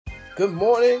Good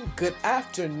morning, good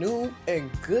afternoon,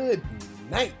 and good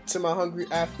night to my hungry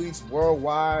athletes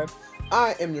worldwide.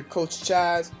 I am your coach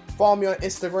Chaz. Follow me on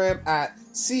Instagram at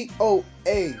COACHCHAZZ.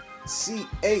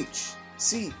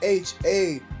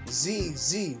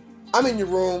 I'm in your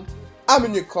room. I'm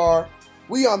in your car.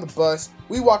 We on the bus.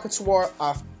 We walking toward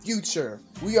our future.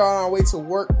 We are on our way to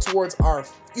work towards our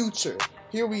future.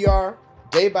 Here we are,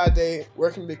 day by day,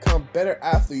 working to become better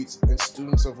athletes and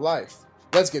students of life.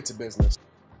 Let's get to business.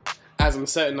 As I'm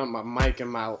setting up my mic and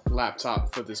my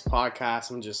laptop for this podcast,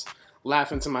 I'm just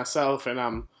laughing to myself, and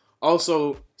I'm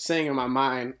also saying in my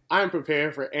mind, I'm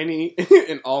prepared for any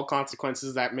and all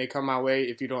consequences that may come my way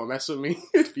if you don't mess with me.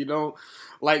 If you don't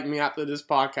like me after this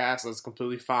podcast, that's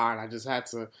completely fine. I just had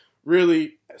to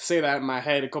really say that in my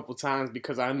head a couple times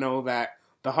because I know that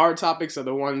the hard topics are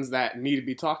the ones that need to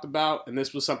be talked about, and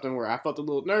this was something where I felt a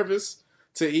little nervous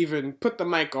to even put the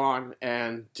mic on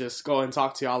and just go and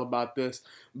talk to y'all about this,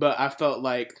 but I felt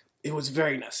like it was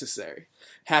very necessary.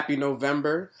 Happy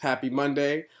November, happy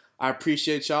Monday. I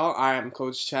appreciate y'all. I am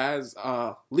Coach Chaz,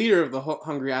 leader of the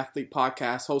Hungry Athlete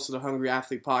Podcast, host of the Hungry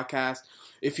Athlete Podcast.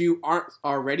 If you aren't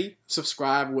already,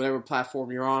 subscribe whatever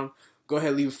platform you're on. Go ahead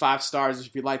and leave 5 stars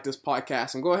if you like this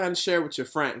podcast, and go ahead and share with your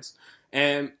friends.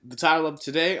 And the title of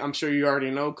today, I'm sure you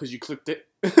already know because you clicked it.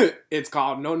 It's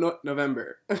called No Nut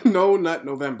November. No Nut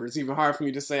November. It's even hard for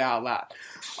me to say out loud.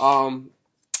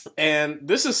 And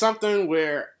this is something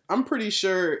where I'm pretty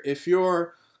sure if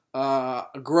you're a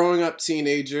growing up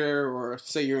teenager, or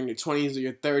say you're in your 20s or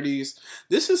your 30s,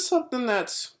 this is something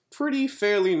that's pretty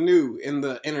fairly new in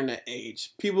the internet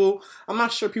age. I'm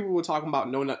not sure people were talking about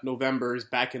No Nut Novembers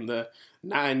back in the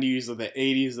 90s or the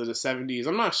 80s or the 70s.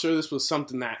 I'm not sure this was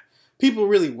something that people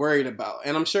really worried about,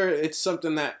 and I'm sure it's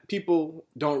something that people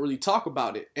don't really talk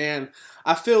about it. And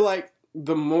I feel like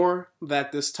the more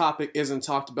that this topic isn't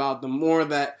talked about, the more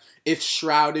that it's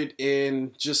shrouded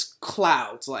in just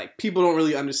clouds. Like, people don't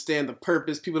really understand the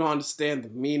purpose, people don't understand the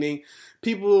meaning.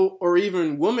 People, or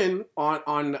even women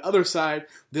on the other side,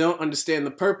 they don't understand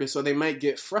the purpose, so they might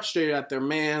get frustrated at their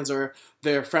mans or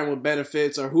their friend with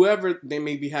benefits or whoever they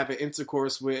may be having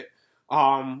intercourse with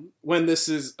when this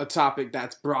is a topic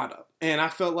that's brought up. And I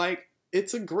felt like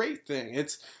it's a great thing.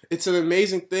 It's an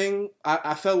amazing thing.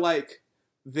 I felt like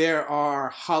there are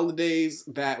holidays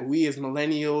that we as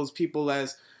millennials, people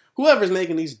as whoever's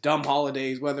making these dumb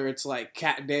holidays, whether it's like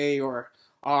Cat Day or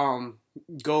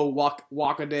go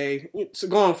walk a day. So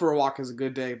going for a walk is a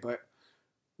good day, but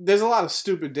there's a lot of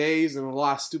stupid days and a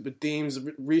lot of stupid themes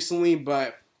recently.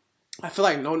 But I feel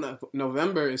like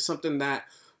November is something that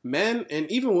men and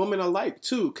even women alike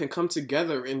too can come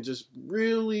together and just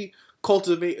really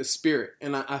cultivate a spirit.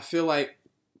 And I feel like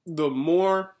the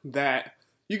more that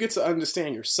you get to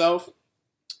understand yourself,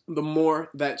 the more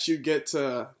that you get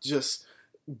to just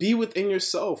be within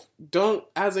yourself. Don't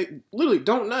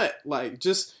nut. Like,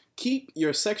 just keep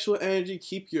your sexual energy,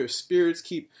 keep your spirits,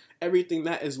 keep everything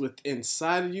that is within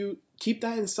inside of you, keep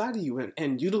that inside of you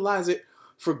and utilize it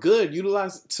for good.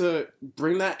 Utilize it to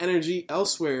bring that energy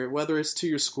elsewhere, whether it's to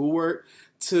your schoolwork,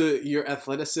 to your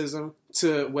athleticism,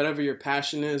 to whatever your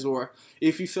passion is, or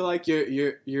if you feel like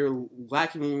you're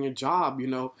lacking in your job,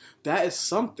 that is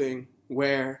something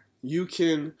where you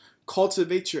can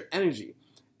cultivate your energy.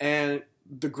 And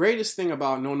the greatest thing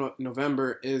about No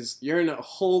November is you're in a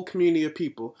whole community of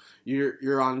people.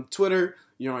 You're on Twitter,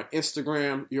 you're on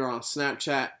Instagram, you're on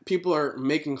Snapchat. People are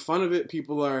making fun of it.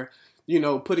 People are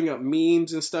putting up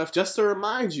memes and stuff just to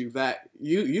remind you that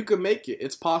you can make it.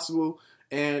 It's possible,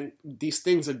 and these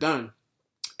things are done.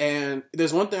 And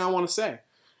there's one thing I want to say.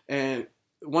 And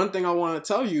one thing I want to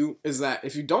tell you is that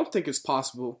if you don't think it's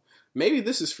possible, maybe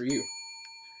this is for you.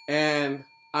 And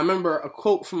I remember a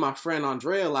quote from my friend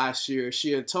Andrea last year.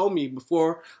 She had told me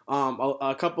before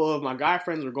a couple of my guy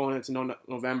friends were going into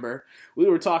November. We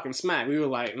were talking smack. We were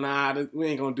like, nah, we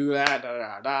ain't going to do that,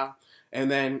 da-da-da.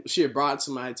 And then she had brought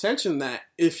to my attention that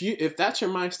if that's your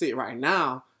mind state right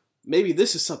now, maybe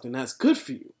this is something that's good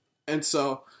for you. And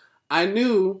so I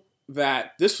knew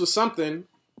that this was something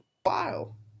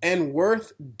wild and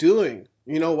worth doing.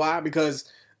 You know why? Because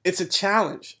it's a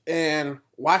challenge. And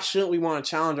why shouldn't we want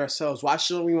to challenge ourselves? Why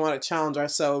shouldn't we want to challenge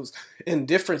ourselves in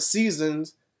different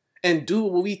seasons and do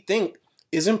what we think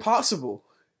is impossible?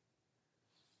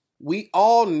 We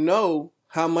all know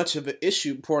how much of an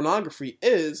issue pornography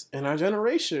is in our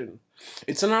generation.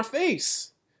 It's in our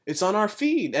face. It's on our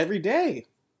feed every day.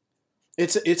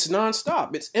 It's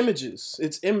nonstop. It's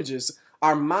images.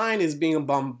 Our mind is being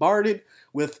bombarded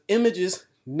with images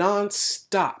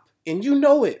nonstop. And you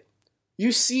know it.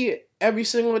 You see it every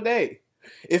single day.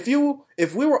 If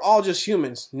we were all just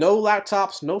humans, no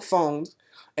laptops, no phones,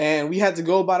 and we had to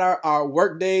go about our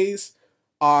work days,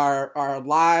 our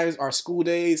lives, our school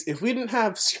days, if we didn't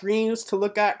have screens to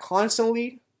look at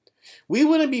constantly, we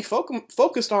wouldn't be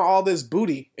focused on all this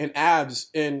booty and abs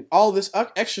and all this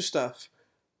extra stuff.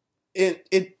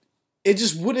 It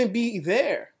just wouldn't be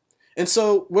there. And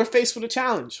so we're faced with a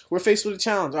challenge. All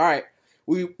right,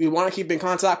 we want to keep in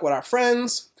contact with our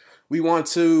friends. We want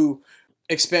to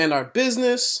expand our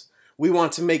business. We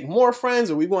want to make more friends,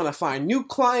 or we want to find new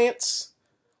clients.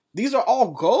 These are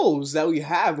all goals that we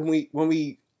have when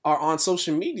we are on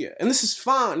social media. And this is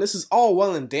fine. This is all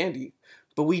well and dandy.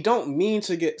 But we don't mean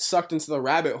to get sucked into the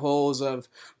rabbit holes of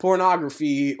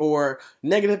pornography or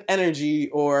negative energy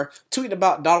or tweeting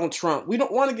about Donald Trump. We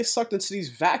don't want to get sucked into these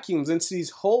vacuums, into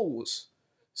these holes.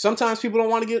 Sometimes people don't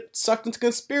want to get sucked into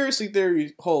conspiracy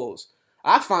theory holes.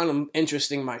 I find them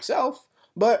interesting myself,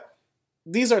 but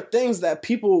these are things that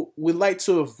people would like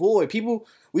to avoid.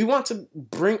 We want to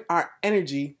bring our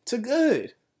energy to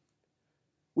good.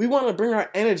 We want to bring our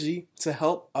energy to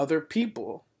help other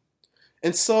people.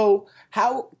 And so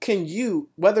how can you,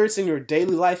 whether it's in your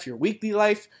daily life, your weekly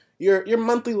life, your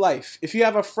monthly life, if you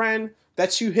have a friend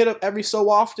that you hit up every so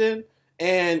often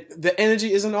and the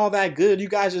energy isn't all that good, you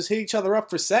guys just hit each other up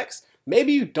for sex,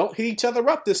 maybe you don't hit each other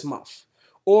up this month.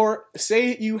 Or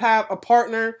say you have a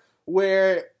partner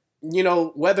where,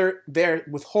 whether they're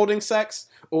withholding sex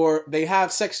or they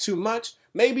have sex too much,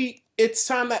 maybe it's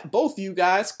time that both of you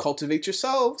guys cultivate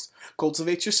yourselves,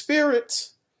 cultivate your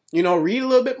spirits. Read a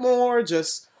little bit more,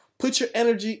 just put your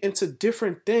energy into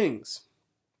different things.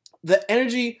 The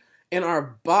energy in our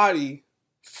body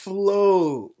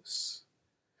flows.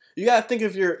 You got to think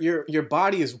of your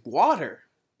body as water.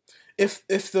 If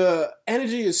the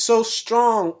energy is so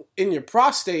strong in your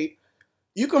prostate,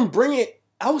 you can bring it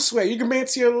elsewhere. You can bring it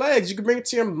to your legs. You can bring it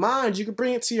to your mind. You can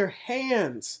bring it to your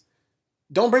hands.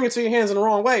 Don't bring it to your hands in the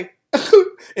wrong way.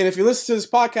 And if you listen to this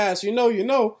podcast, you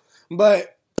know.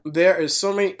 But there is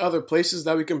so many other places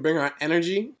that we can bring our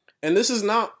energy. And this is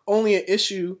not only an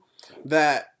issue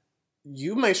that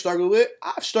you may struggle with.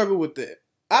 I've struggled with it.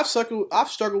 I've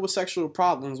struggled with sexual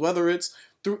problems, whether it's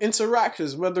through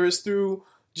interactions, whether it's through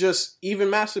just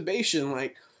even masturbation.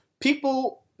 Like,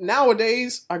 people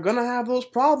nowadays are going to have those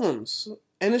problems.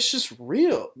 And it's just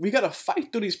real. We got to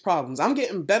fight through these problems. I'm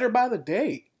getting better by the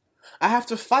day. I have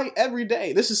to fight every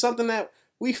day. This is something that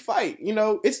we fight.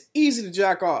 It's easy to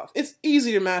jack off. It's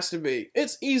easy to masturbate.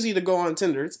 It's easy to go on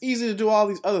Tinder. It's easy to do all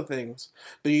these other things.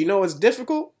 But it's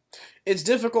difficult? It's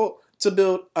difficult to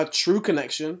build a true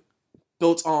connection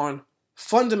built on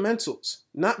fundamentals,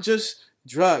 not just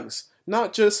drugs,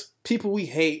 not just people we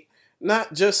hate,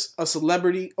 not just a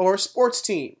celebrity or a sports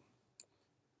team.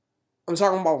 I'm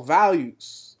talking about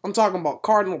values. I'm talking about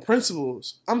cardinal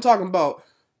principles. I'm talking about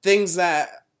things that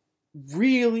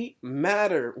really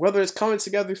matter, whether it's coming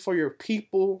together for your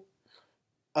people,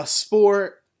 a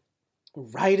sport,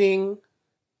 writing,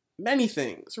 many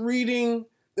things, reading.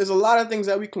 There's a lot of things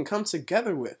that we can come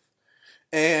together with,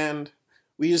 and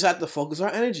we just have to focus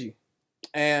our energy.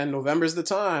 And November's the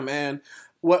time. And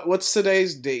what's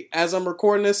today's date? As I'm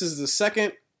recording this, is the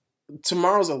 2nd.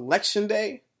 Tomorrow's election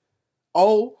day.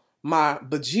 Oh my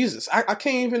bejesus! I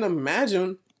can't even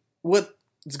imagine what's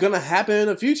gonna happen in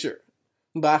the future.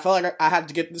 But I felt like I had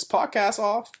to get this podcast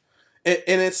off. And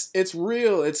it's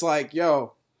real. It's like,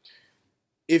 yo,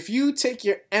 if you take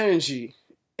your energy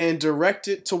and direct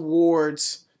it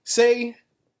towards, say,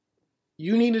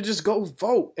 you need to just go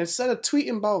vote. Instead of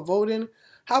tweeting about voting,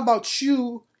 how about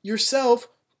you, yourself,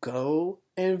 go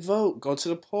and vote. Go to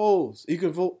the polls. You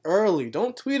can vote early.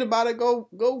 Don't tweet about it. Go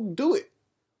do it.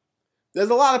 There's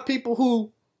a lot of people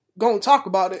who gonna talk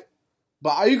about it.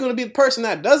 But are you going to be the person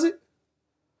that does it?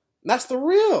 That's the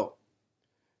real.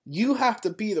 You have to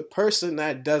be the person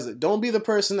that does it. Don't be the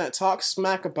person that talks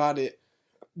smack about it.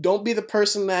 Don't be the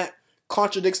person that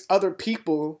contradicts other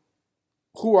people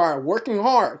who are working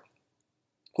hard.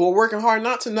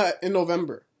 Not to nut in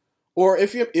November. Or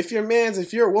if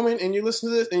you're a woman and you listen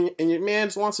to this and your man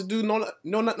wants to do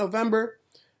no nut November,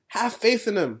 have faith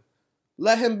in him.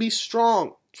 Let him be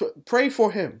strong. Pray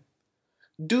for him.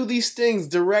 Do these things.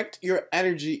 Direct your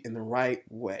energy in the right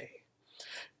way.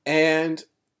 And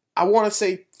I want to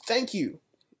say thank you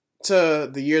to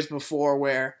the years before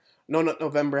where No Nut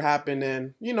November happened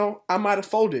and, I might have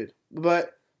folded.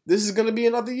 But this is going to be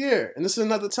another year. And this is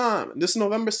another time. And this is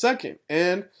November 2nd.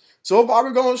 And so far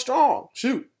we're going strong.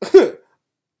 Shoot.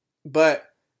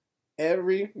 But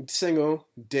every single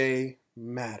day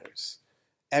matters.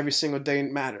 Every single day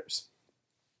matters.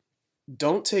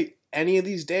 Don't take any of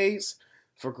these days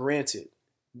for granted.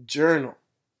 Journal.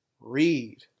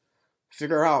 Read.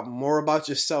 Figure out more about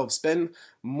yourself. Spend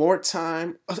less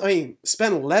time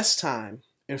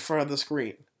in front of the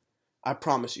screen. I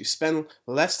promise you, spend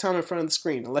less time in front of the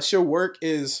screen. Unless your work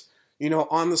is,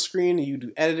 on the screen and you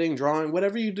do editing, drawing,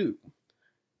 whatever you do.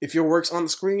 If your work's on the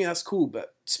screen, that's cool,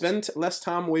 but spend less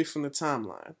time away from the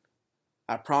timeline.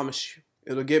 I promise you,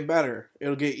 it'll get better.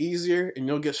 It'll get easier and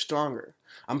you'll get stronger.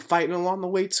 I'm fighting along the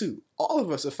way too. All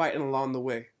of us are fighting along the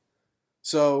way.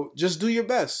 So just do your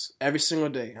best every single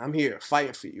day. I'm here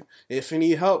fighting for you. If you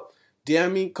need help,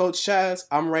 DM me, Coach Chaz.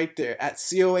 I'm right there at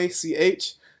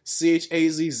CoachChazz.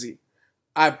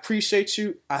 I appreciate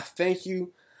you. I thank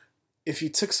you. If you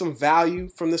took some value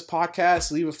from this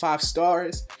podcast, leave it 5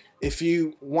 stars. If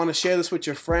you want to share this with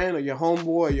your friend or your homeboy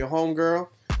or your homegirl,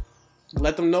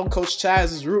 let them know Coach Chaz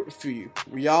is rooting for you.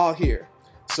 We all here.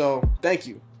 So thank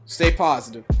you. Stay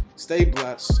positive. Stay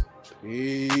blessed.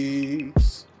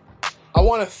 Peace. I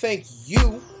want to thank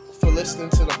you for listening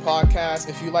to the podcast.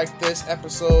 If you like this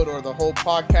episode or the whole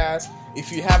podcast,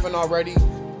 if you haven't already,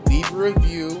 leave a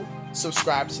review,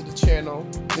 subscribe to the channel.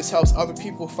 This helps other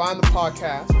people find the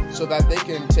podcast so that they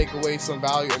can take away some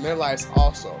value in their lives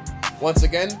also. Once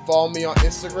again, follow me on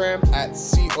Instagram at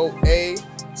CoachChazz.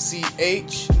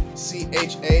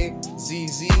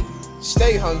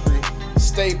 Stay hungry,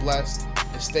 stay blessed,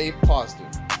 and stay positive.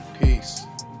 Peace.